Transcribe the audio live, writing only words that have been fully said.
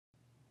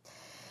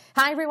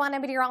Hi everyone,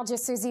 I'm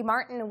meteorologist Susie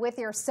Martin with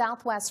your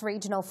Southwest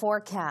Regional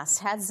Forecast.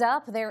 Heads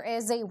up, there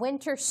is a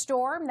winter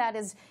storm that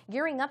is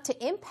gearing up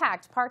to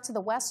impact parts of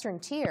the western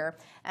tier,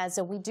 as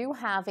we do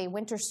have a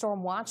winter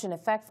storm watch in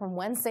effect from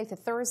Wednesday to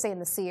Thursday in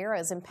the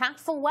Sierras.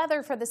 Impactful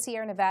weather for the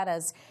Sierra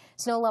Nevadas.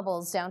 Snow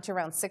levels down to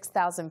around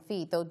 6,000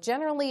 feet, though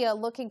generally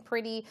looking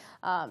pretty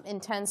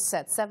intense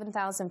at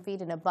 7,000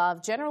 feet and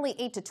above. Generally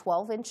 8 to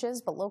 12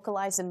 inches, but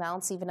localized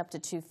amounts even up to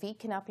 2 feet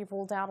cannot be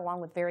ruled out,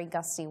 along with very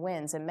gusty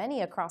winds, and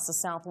many across the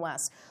Southwest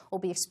will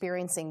be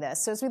experiencing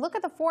this. So as we look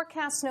at the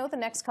forecast snow the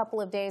next couple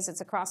of days,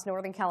 it's across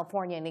Northern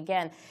California and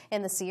again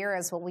in the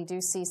Sierras, we do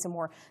see some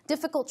more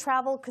difficult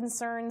travel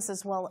concerns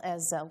as well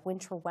as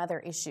winter weather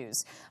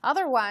issues.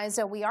 Otherwise,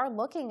 we are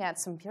looking at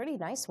some pretty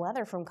nice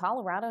weather from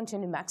Colorado into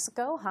New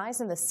Mexico.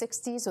 Highs in the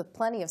 60s with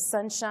plenty of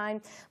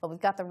sunshine, but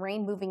we've got the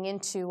rain moving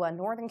into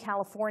Northern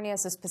California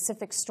as this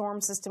Pacific storm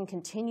system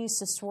continues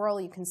to swirl.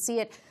 You can see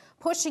it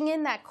pushing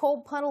in that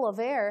cold puddle of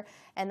air,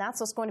 and that's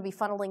what's going to be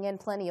funneling in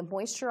plenty of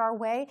moisture our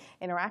way,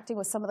 interacting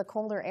with some of the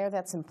colder air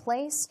that's in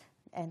place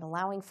and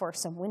allowing for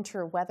some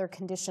winter weather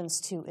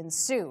conditions to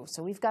ensue.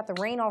 So we've got the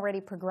rain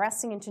already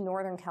progressing into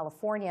Northern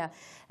California.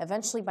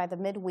 Eventually by the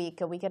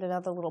midweek, we get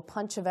another little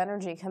punch of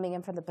energy coming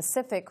in from the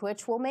Pacific,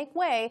 which will make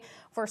way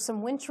for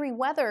some wintry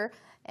weather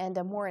and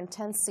a more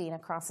intense scene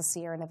across the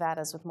Sierra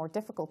Nevadas with more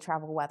difficult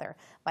travel weather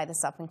by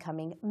this up and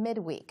coming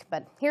midweek.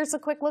 But here's a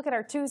quick look at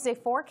our Tuesday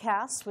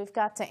forecast. We've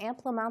got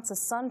ample amounts of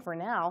sun for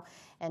now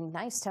and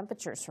nice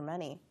temperatures for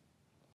many.